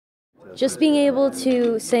Just being able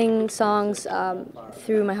to sing songs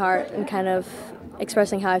through my heart and kind of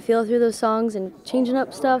expressing how I feel through those songs and changing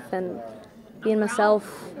up stuff and being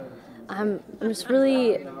myself. I'm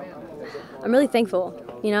really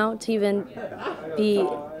thankful, you know, to even be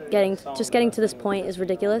getting to this point is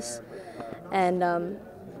ridiculous, and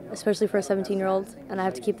especially for a 17-year-old, and I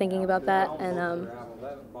have to keep thinking about that and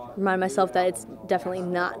remind myself that it's definitely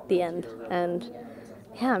not the end. And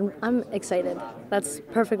yeah, I'm excited. That's the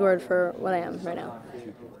perfect word for what I am right now.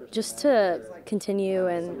 Just to continue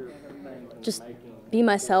and just be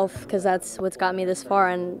myself, because that's what's got me this far,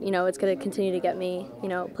 and you know it's going to continue to get me, you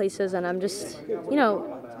know, places. And I'm just, you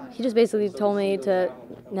know, he just basically told me to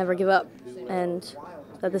never give up, and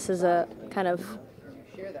that this is a kind of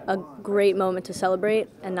a great moment to celebrate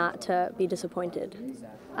and not to be disappointed.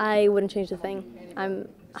 I wouldn't change a thing.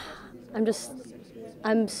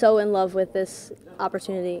 I'm so in love with this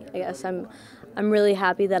opportunity, I guess. I'm really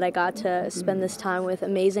happy that I got to spend this time with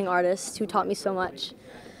amazing artists who taught me so much.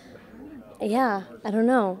 Yeah, I don't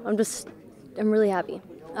know. I'm really happy.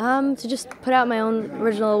 To just put out my own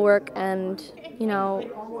original work and, you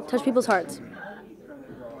know, touch people's hearts.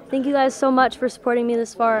 Thank you guys so much for supporting me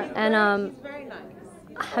this far, and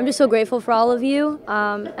I'm just so grateful for all of you,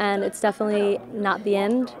 and it's definitely not the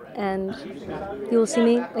end, and you will see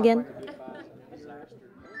me again.